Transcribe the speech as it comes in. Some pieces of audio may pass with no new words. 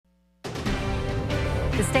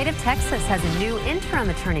The state of Texas has a new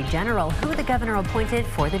interim attorney general who the governor appointed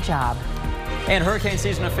for the job. And hurricane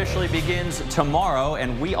season officially begins tomorrow,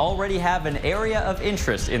 and we already have an area of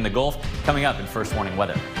interest in the Gulf coming up in First Warning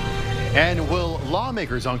Weather. And will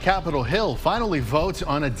lawmakers on Capitol Hill finally vote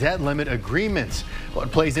on a debt limit agreement?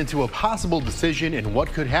 What plays into a possible decision and what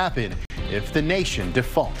could happen if the nation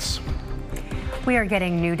defaults? We are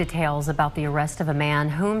getting new details about the arrest of a man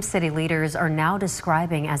whom city leaders are now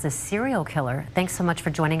describing as a serial killer. Thanks so much for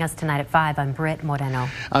joining us tonight at 5. I'm Britt Moreno.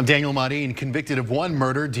 I'm Daniel Marin. Convicted of one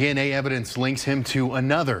murder, DNA evidence links him to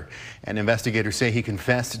another. And investigators say he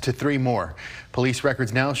confessed to 3 more. Police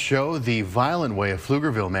records now show the violent way a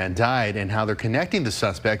Pflugerville man died and how they're connecting the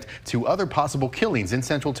suspect to other possible killings in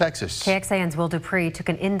Central Texas. KXAN's Will Dupree took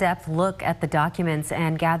an in-depth look at the documents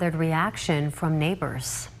and gathered reaction from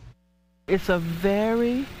neighbors. It's a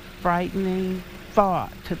very frightening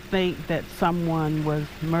thought to think that someone was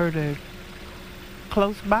murdered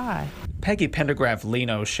close by. Peggy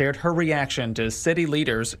Pendergraph-Lino shared her reaction to city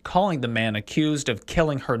leaders calling the man accused of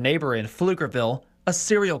killing her neighbor in Pflugerville a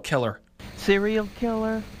serial killer. Serial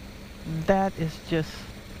killer? That is just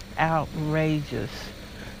outrageous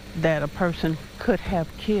that a person could have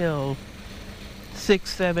killed 6,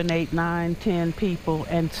 7, 8, 9, 10 people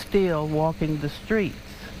and still walking the streets.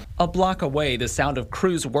 A block away, the sound of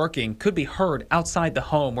crews working could be heard outside the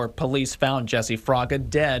home where police found Jesse Fraga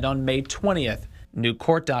dead on May 20th. New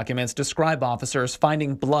court documents describe officers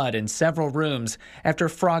finding blood in several rooms after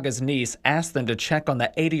Fraga's niece asked them to check on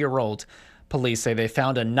the 80-year-old. Police say they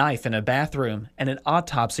found a knife in a bathroom, and an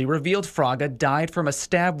autopsy revealed Fraga died from a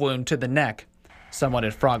stab wound to the neck. Someone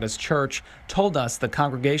at Fraga's church told us the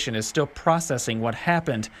congregation is still processing what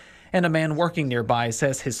happened. And a man working nearby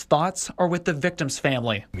says his thoughts are with the victim's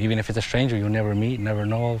family. Even if it's a stranger you'll never meet, never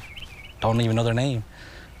know, don't even know their name.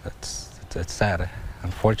 It's sad,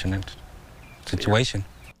 unfortunate situation.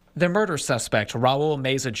 The murder suspect, Raul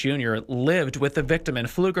Meza Jr., lived with the victim in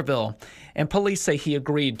Pflugerville, and police say he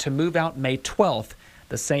agreed to move out May 12th,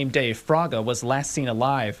 the same day Fraga was last seen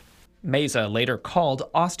alive. Meza later called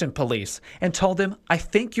Austin police and told them, "I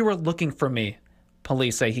think you were looking for me."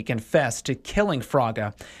 Police say he confessed to killing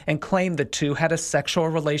Fraga and claimed the two had a sexual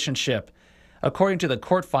relationship. According to the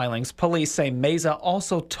court filings, police say Meza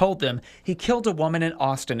also told them he killed a woman in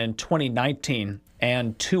Austin in 2019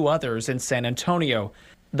 and 2 others in San Antonio.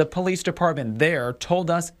 The police department there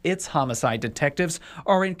told us its homicide detectives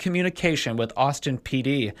are in communication with Austin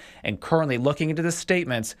PD and currently looking into the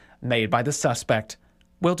statements made by the suspect.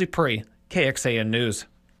 Will Dupree, KXAN News.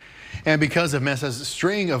 And because of Mesa's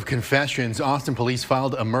string of confessions, Austin police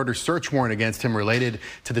filed a murder search warrant against him related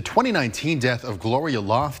to the 2019 death of Gloria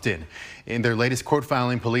Lofton. In their latest court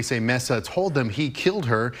filing, police say Mesa told them he killed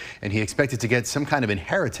her and he expected to get some kind of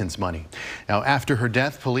inheritance money. Now, after her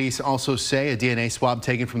death, police also say a DNA swab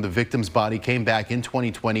taken from the victim's body came back in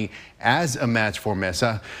 2020 as a match for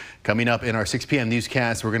Mesa. Coming up in our 6 p.m.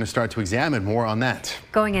 newscast, we're going to start to examine more on that.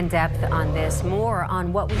 Going in depth on this, more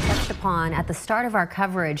on what we touched upon at the start of our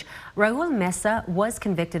coverage. Raul Mesa was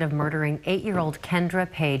convicted of murdering 8-year-old Kendra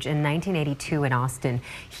Page in 1982 in Austin.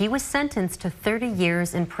 He was sentenced to 30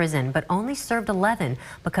 years in prison, but only served 11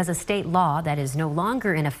 because a state law that is no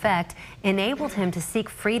longer in effect enabled him to seek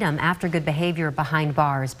freedom after good behavior behind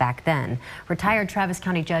bars back then. Retired Travis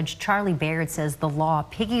County Judge Charlie Baird says the law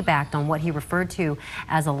piggybacked on what he referred to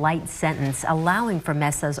as a light sentence, allowing for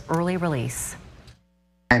Mesa's early release.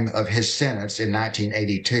 Of his sentence in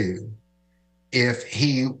 1982, if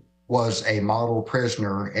he was a model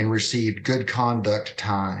prisoner and received good conduct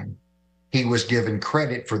time, he was given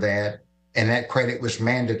credit for that, and that credit was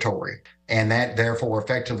mandatory, and that therefore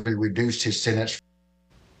effectively reduced his sentence.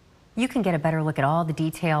 You can get a better look at all the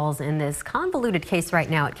details in this convoluted case right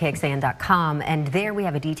now at KXAN.com, and there we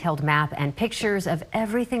have a detailed map and pictures of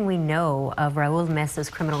everything we know of Raul Mesa's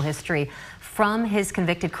criminal history, from his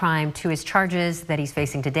convicted crime to his charges that he's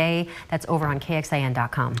facing today. That's over on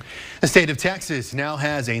KXAN.com. The state of Texas now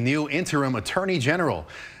has a new interim attorney general.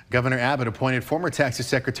 Governor Abbott appointed former Texas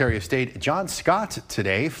Secretary of State John Scott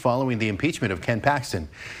today following the impeachment of Ken Paxton.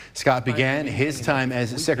 Scott began his time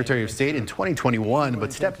as Secretary of State in 2021,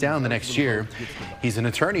 but stepped down the next year. He's an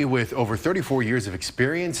attorney with over 34 years of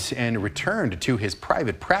experience and returned to his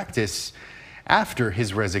private practice after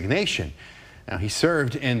his resignation. Now, he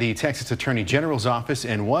served in the Texas Attorney General's office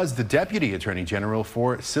and was the Deputy Attorney General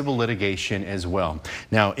for civil litigation as well.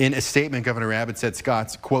 Now, in a statement, Governor Abbott said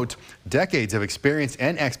Scott's, quote, decades of experience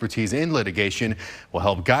and expertise in litigation will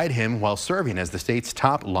help guide him while serving as the state's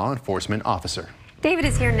top law enforcement officer. David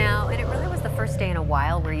is here now, and it really was the first first day in a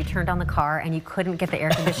while where you turned on the car and you couldn't get the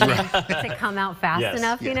air conditioning to come out fast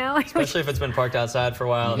enough, you know? Especially if it's been parked outside for a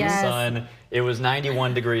while in the sun. It was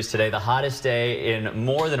 91 degrees today, the hottest day in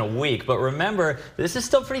more than a week. But remember, this is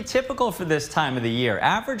still pretty typical for this time of the year.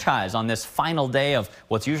 Average highs on this final day of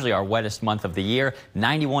what's usually our wettest month of the year,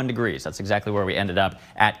 91 degrees. That's exactly where we ended up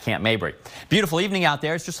at Camp Mabry. Beautiful evening out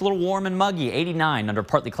there. It's just a little warm and muggy, 89 under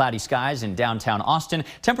partly cloudy skies in downtown Austin.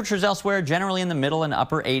 Temperatures elsewhere generally in the middle and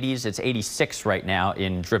upper 80s. It's 86 right now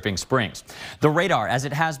in Dripping Springs. The radar, as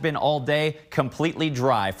it has been all day, completely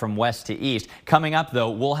dry from west to east. Coming up,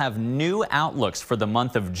 though, we'll have new outlooks for the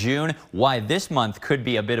month of June, why this month could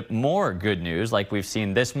be a bit more good news like we've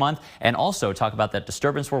seen this month, and also talk about that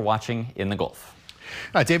disturbance we're watching in the Gulf.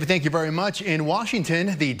 All right, David, thank you very much. In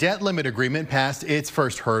Washington, the debt limit agreement passed its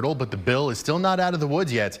first hurdle, but the bill is still not out of the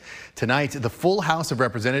woods yet. Tonight, the full House of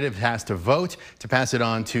Representatives has to vote to pass it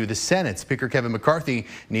on to the Senate. Speaker Kevin McCarthy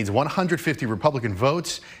needs 150 Republican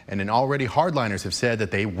votes, and already hardliners have said that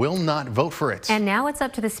they will not vote for it. And now it's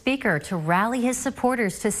up to the Speaker to rally his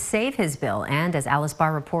supporters to save his bill. And as Alice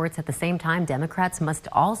Barr reports, at the same time, Democrats must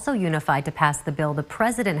also unify to pass the bill the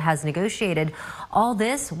president has negotiated. All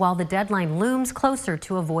this while the deadline looms closer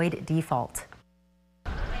to avoid default.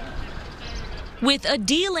 With a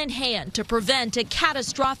deal in hand to prevent a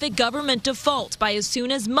catastrophic government default by as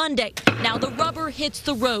soon as Monday, now the rubber hits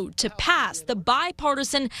the road to pass the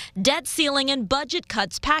bipartisan debt ceiling and budget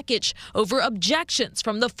cuts package over objections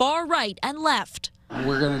from the far right and left.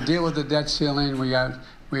 We're going to deal with the debt ceiling.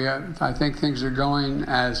 I think things are going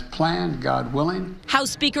as planned, God willing.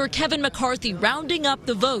 House Speaker Kevin McCarthy rounding up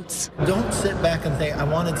the votes. Don't sit back and think, I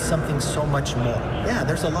wanted something so much more. Yeah,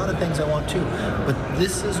 there's a lot of things I want too, but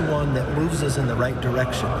this is one that moves us in the right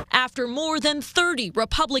direction. After more than 30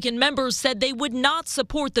 Republican members said they would not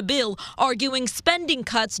support the bill, arguing spending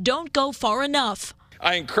cuts don't go far enough.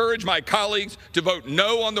 I encourage my colleagues to vote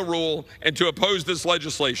no on the rule and to oppose this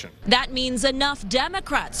legislation. That means enough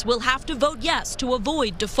Democrats will have to vote yes to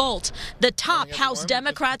avoid default. The top House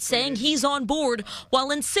Democrat saying he's on board while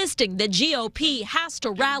insisting the GOP has to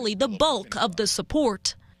rally the bulk of the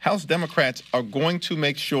support. House Democrats are going to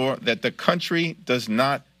make sure that the country does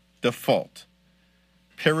not default.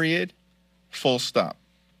 Period. Full stop.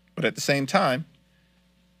 But at the same time,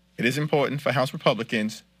 it is important for House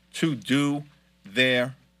Republicans to do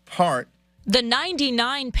their part. The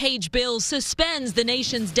 99-page bill suspends the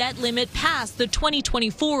nation's debt limit past the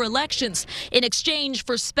 2024 elections in exchange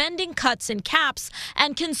for spending cuts and caps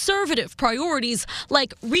and conservative priorities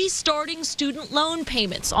like restarting student loan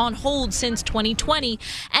payments on hold since 2020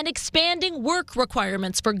 and expanding work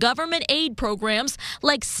requirements for government aid programs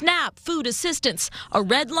like SNAP food assistance, a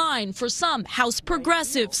red line for some House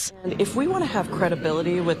progressives. And if we want to have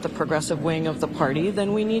credibility with the progressive wing of the party,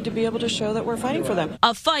 then we need to be able to show that we're fighting for them.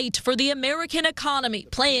 A fight for the American economy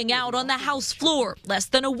playing out on the House floor less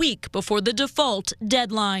than a week before the default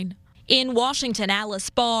deadline. In Washington, Alice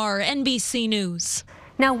Barr, NBC News.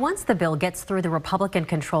 Now, once the bill gets through the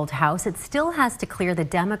Republican-controlled House, it still has to clear the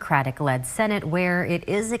Democratic-led Senate, where it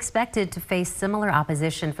is expected to face similar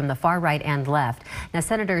opposition from the far right and left. Now,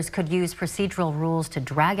 senators could use procedural rules to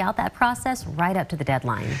drag out that process right up to the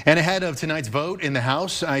deadline. And ahead of tonight's vote in the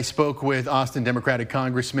House, I spoke with Austin Democratic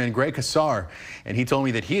Congressman Greg Casar, and he told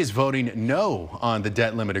me that he is voting no on the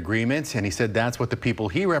debt limit agreement, and he said that's what the people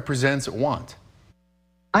he represents want.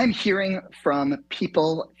 I'm hearing from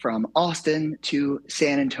people from Austin to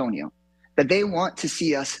San Antonio that they want to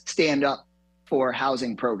see us stand up for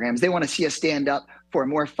housing programs. They want to see us stand up for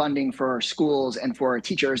more funding for our schools and for our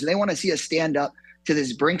teachers. And they want to see us stand up to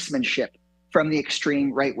this brinksmanship from the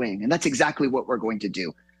extreme right wing. And that's exactly what we're going to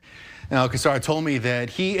do. Now, Casar told me that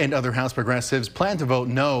he and other House progressives plan to vote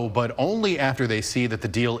no, but only after they see that the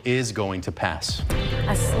deal is going to pass.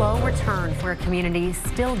 A slow return for a community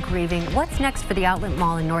still grieving. What's next for the Outlet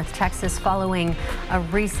Mall in North Texas following a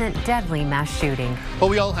recent deadly mass shooting? Well,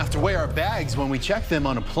 we all have to weigh our bags when we check them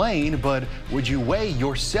on a plane, but would you weigh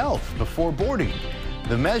yourself before boarding?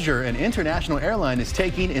 The measure an international airline is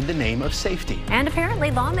taking in the name of safety. And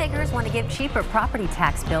apparently lawmakers want to give cheaper property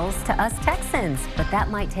tax bills to us Texans, but that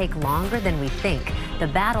might take longer than we think. The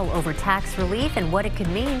battle over tax relief and what it could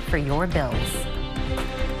mean for your bills.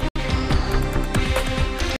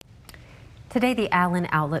 Today, the Allen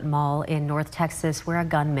Outlet Mall in North Texas, where a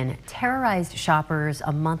gunman terrorized shoppers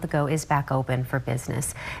a month ago, is back open for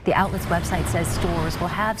business. The outlet's website says stores will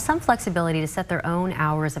have some flexibility to set their own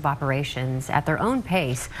hours of operations at their own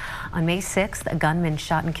pace. On May 6th, a gunman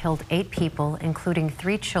shot and killed 8 people, including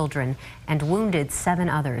 3 children, and wounded 7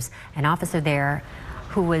 others. An officer there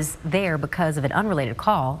who was there because of an unrelated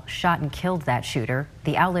call, shot and killed that shooter.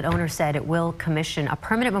 The outlet owner said it will commission a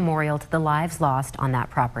permanent memorial to the lives lost on that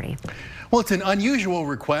property. Well, it's an unusual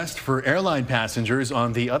request for airline passengers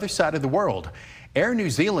on the other side of the world. Air New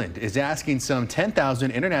Zealand is asking some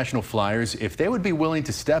 10,000 international flyers if they would be willing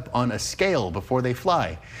to step on a scale before they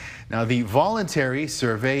fly. Now, the voluntary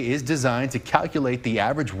survey is designed to calculate the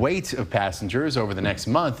average weight of passengers over the next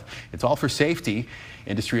month. It's all for safety.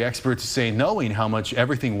 Industry experts say knowing how much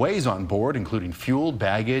everything weighs on board, including fuel,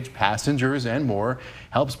 baggage, passengers, and more,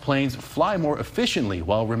 helps planes fly more efficiently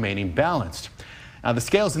while remaining balanced. Now, the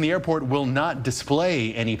scales in the airport will not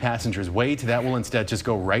display any passenger's weight. That will instead just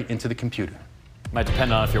go right into the computer. Might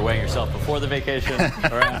depend on if you're weighing yourself before the vacation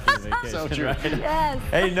or after the vacation. So true. Right? Yes.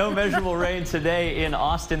 Hey, no measurable rain today in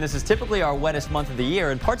Austin. This is typically our wettest month of the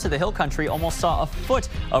year, and parts of the hill country almost saw a foot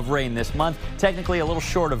of rain this month. Technically a little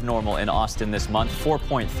short of normal in Austin this month,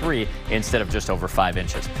 4.3 instead of just over 5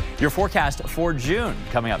 inches. Your forecast for June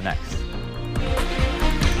coming up next.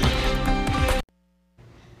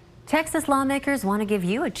 Texas lawmakers want to give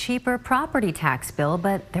you a cheaper property tax bill,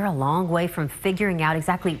 but they're a long way from figuring out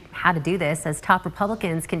exactly how to do this as top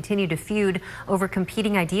Republicans continue to feud over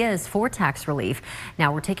competing ideas for tax relief.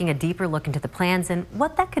 Now we're taking a deeper look into the plans and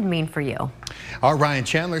what that could mean for you. Our Ryan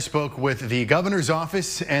Chandler spoke with the governor's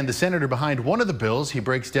office and the senator behind one of the bills. He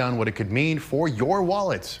breaks down what it could mean for your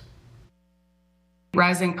wallets.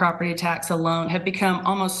 Rising property tax alone have become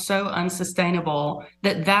almost so unsustainable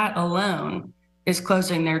that alone is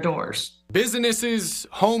closing their doors. Businesses,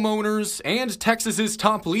 homeowners, and Texas's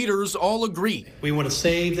top leaders all agree. We want to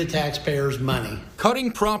save the taxpayers money.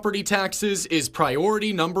 Cutting property taxes is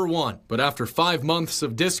priority number one. But after 5 months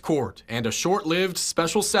of discord and a short-lived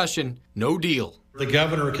special session, no deal. The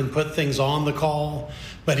governor can put things on the call,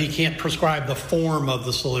 but he can't prescribe the form of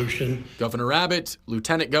the solution. Governor Abbott,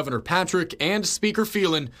 Lieutenant Governor Patrick, and Speaker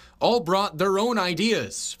Phelan all brought their own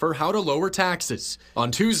ideas for how to lower taxes.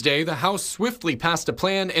 On Tuesday, the House swiftly passed a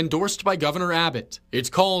plan endorsed by Governor Abbott. It's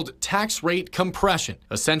called tax rate compression.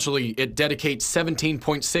 Essentially, it dedicates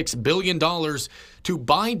 $17.6 billion to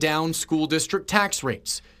buy down school district tax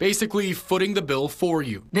rates, basically footing the bill for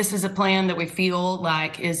you. This is a plan that we feel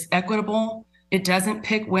like is equitable. It doesn't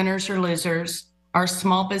pick winners or losers. Our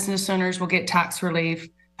small business owners will get tax relief.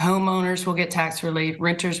 Homeowners will get tax relief.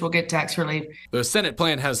 Renters will get tax relief. The Senate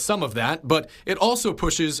plan has some of that, but it also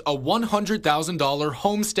pushes a $100,000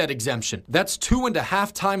 homestead exemption. That's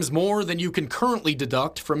 2.5 times more than you can currently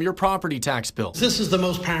deduct from your property tax bill. This is the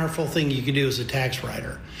most powerful thing you can do as a tax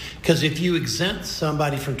writer, because if you exempt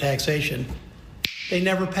somebody from taxation, they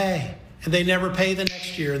never pay. And they never pay the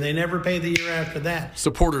next year, and they never pay the year after that.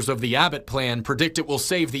 Supporters of the Abbott plan predict it will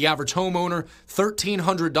save the average homeowner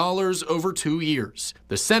 $1,300 over 2 years.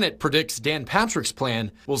 The Senate predicts Dan Patrick's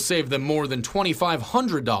plan will save them more than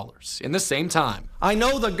 $2,500 in the same time. I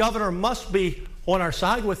know the governor must be on our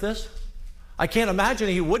side with this. I can't imagine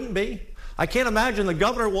he wouldn't be. I can't imagine the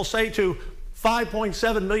governor will say to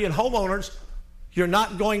 5.7 million homeowners, you're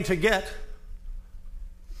not going to get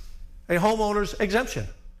a homeowner's exemption.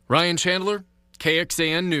 Ryan Chandler,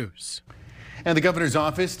 KXAN News. And the governor's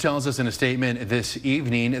office tells us in a statement this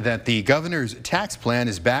evening that the governor's tax plan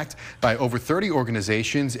is backed by over 30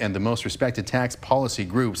 organizations and the most respected tax policy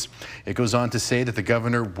groups. It goes on to say that the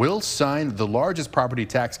governor will sign the largest property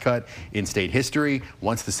tax cut in state history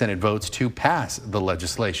once the Senate votes to pass the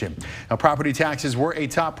legislation. Now, property taxes were a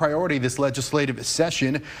top priority this legislative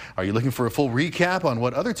session. Are you looking for a full recap on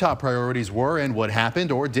what other top priorities were and what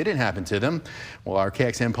happened or didn't happen to them? Well, our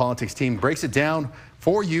KXAN politics team breaks it down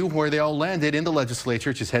for you where they all landed in the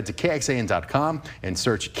legislature. Just head to KXAN.com and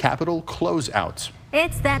search Capitol Closeout.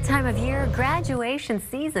 It's that time of year, graduation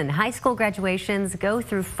season. High school graduations go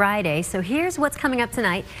through Friday. So here's what's coming up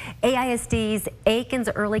tonight. AISD's Aikens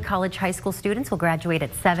Early College High School students will graduate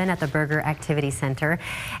at 7 at the Berger Activity Center.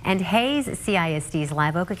 And Hayes CISD's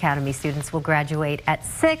Live Oak Academy students will graduate at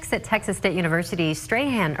 6 at Texas State University's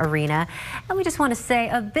Strahan Arena. And we just want to say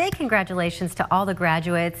a big congratulations to all the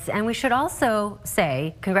graduates. And we should also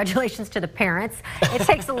say congratulations to the parents. It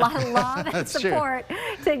takes a lot of love and support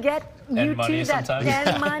to get you to that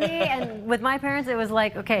and money. And with my parents, it was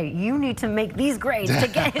like, okay, you need to make these grades to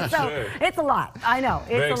get it. So it's a lot. I know. It's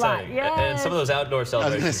Very a lot. exciting. Yes. And some of those outdoor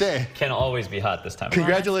celebrations can always be hot this time.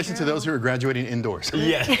 Congratulations to those who are graduating indoors.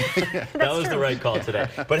 Yeah, that was the right call today.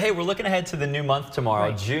 But hey, we're looking ahead to the new month tomorrow.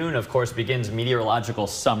 Right. June, of course, begins meteorological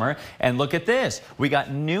summer. And look at this. We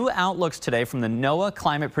got new outlooks today from the NOAA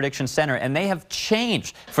Climate Prediction Center, and they have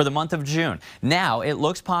changed for the month of June. Now, it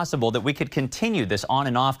looks possible that we could continue this on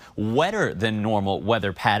and off wetter than normal normal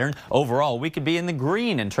weather pattern. Overall, we could be in the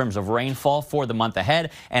green in terms of rainfall for the month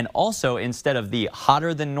ahead. And also, instead of the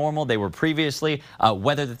hotter than normal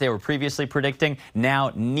weather that they were previously predicting,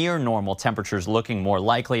 now near normal temperatures looking more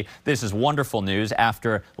likely. This is wonderful news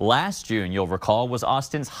after last June, you'll recall, was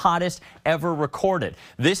Austin's hottest ever recorded.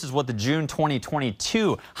 This is what the June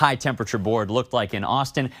 2022 high temperature board looked like in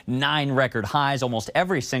Austin. 9 record highs. Almost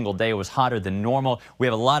every single day was hotter than normal. We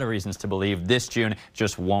have a lot of reasons to believe this June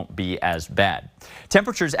just won't be as bad.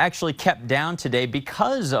 Temperatures actually kept down today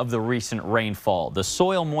because of the recent rainfall. The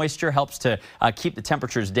soil moisture helps to keep the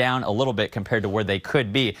temperatures down a little bit compared to where they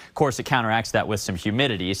could be. Of course, it counteracts that with some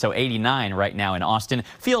humidity. So 89 right now in Austin,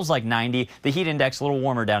 feels like 90. The heat index a little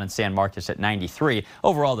warmer down in San Marcos at 93.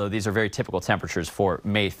 Overall, though, these are very typical temperatures for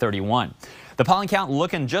May 31. The pollen count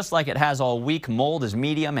looking just like it has all week. Mold is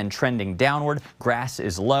medium and trending downward. Grass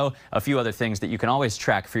is low. A few other things that you can always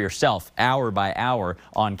track for yourself hour by hour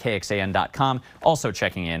on KXAN.com. Also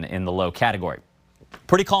checking in the low category.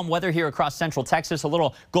 Pretty calm weather here across central Texas. A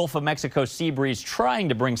little Gulf of Mexico sea breeze trying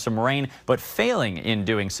to bring some rain, but failing in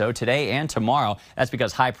doing so today and tomorrow. That's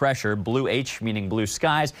because high pressure, blue H meaning blue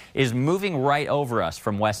skies, is moving right over us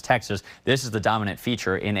from West Texas. This is the dominant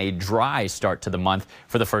feature in a dry start to the month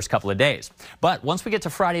for the first couple of days. But once we get to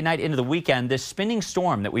Friday night into the weekend, this spinning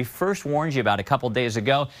storm that we first warned you about a couple days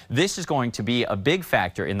ago, this is going to be a big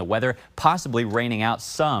factor in the weather, possibly raining out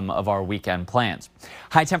some of our weekend plans.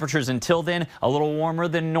 High temperatures until then, a little warmer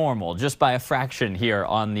than normal, just by a fraction here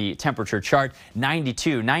on the temperature chart.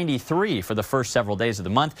 92, 93 for the first several days of the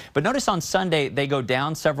month. But notice on Sunday, they go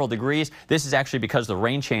down several degrees. This is actually because the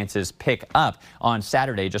rain chances pick up. On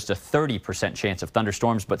Saturday, just a 30% chance of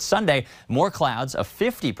thunderstorms. But Sunday, more clouds, a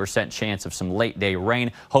 50% chance of some late day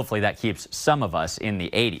rain. Hopefully that keeps some of us in the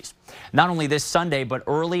 80s. Not only this Sunday, but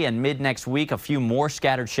early and mid next week, a few more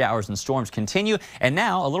scattered showers and storms continue. And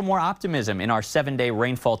now a little more optimism in our 7-day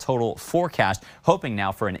rainfall total forecast, hoping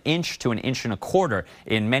now for an inch to an inch and a quarter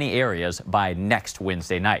in many areas by next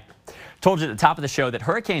Wednesday night. Told you at the top of the show that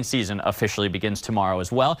hurricane season officially begins tomorrow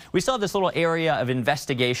as well. We still have this little area of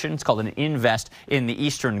investigation. It's called an invest in the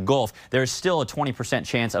eastern Gulf. There's still a 20%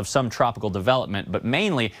 chance of some tropical development, but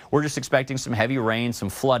mainly we're just expecting some heavy rain, some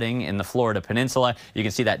flooding in the Florida peninsula. You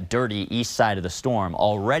can see that dirty east side of the storm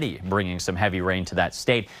already bringing some heavy rain to that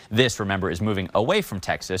state. This, remember, is moving away from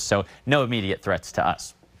Texas, so no immediate threats to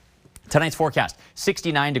us. Tonight's forecast,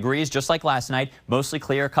 69 degrees, just like last night. Mostly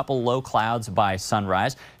clear, a couple low clouds by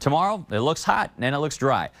sunrise. Tomorrow, it looks hot and it looks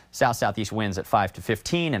dry. South-southeast winds at 5 to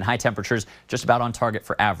 15 and high temperatures just about on target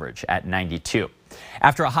for average at 92.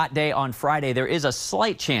 After a hot day on Friday, there is a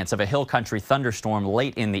slight chance of a hill country thunderstorm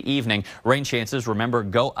late in the evening. Rain chances, remember,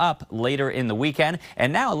 go up later in the weekend.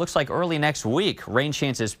 And now it looks like early next week, rain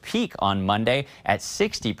chances peak on Monday at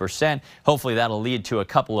 60%. Hopefully that'll lead to a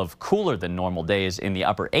couple of cooler than normal days in the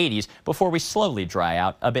upper 80s before we slowly dry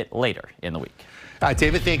out a bit later in the week. All right,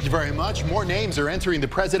 David, thank you very much. More names are entering the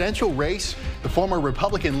presidential race. The former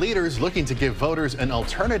Republican leaders looking to give voters an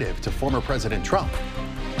alternative to former President Trump.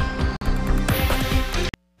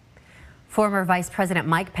 Former Vice President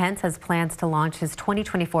Mike Pence has plans to launch his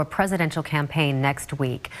 2024 presidential campaign next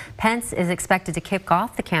week. Pence is expected to kick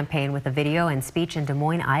off the campaign with a video and speech in Des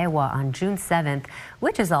Moines, Iowa on June 7th,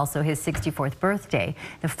 which is also his 64th birthday.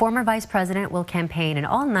 The former vice president will campaign in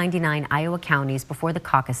all 99 Iowa counties before the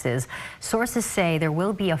caucuses. Sources say there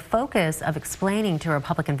will be a focus of explaining to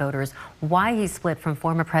Republican voters why he split from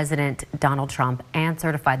former President Donald Trump and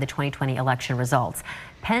certified the 2020 election results.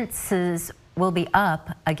 Pence's will be up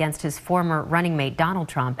against his former running mate Donald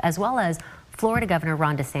Trump, as well as Florida Governor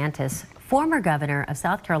Ron DeSantis, former governor of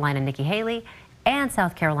South Carolina Nikki Haley, and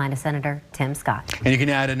South Carolina Senator Tim Scott. And you can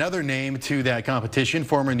add another name to that competition.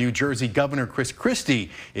 Former New Jersey Governor Chris Christie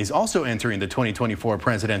is also entering the 2024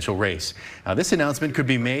 presidential race. Now, this announcement could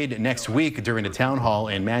be made next week during a town hall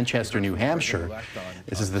in Manchester, New Hampshire.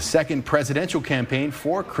 This is the second presidential campaign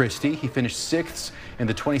for Christie. He finished 6th in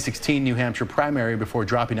the 2016 New Hampshire primary before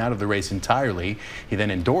dropping out of the race entirely. He then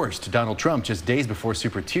endorsed Donald Trump just days before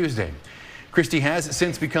Super Tuesday. Christie has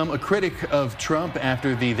since become a critic of Trump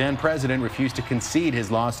after the then president refused to concede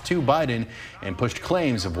his loss to Biden and pushed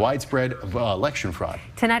claims of widespread election fraud.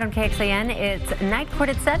 Tonight on KXAN, it's Night Court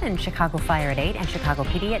at 7, Chicago Fire at 8, and Chicago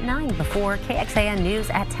PD at 9 before KXAN News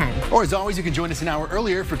at 10. Or as always, you can join us an hour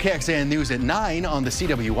earlier for KXAN News at 9 on the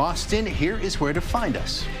CW Austin. Here is where to find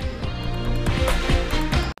us.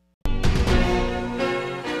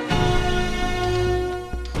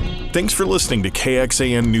 Thanks for listening to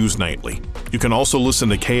KXAN News Nightly. You can also listen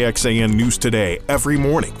to KXAN News Today every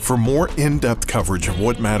morning for more in-depth coverage of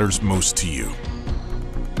what matters most to you.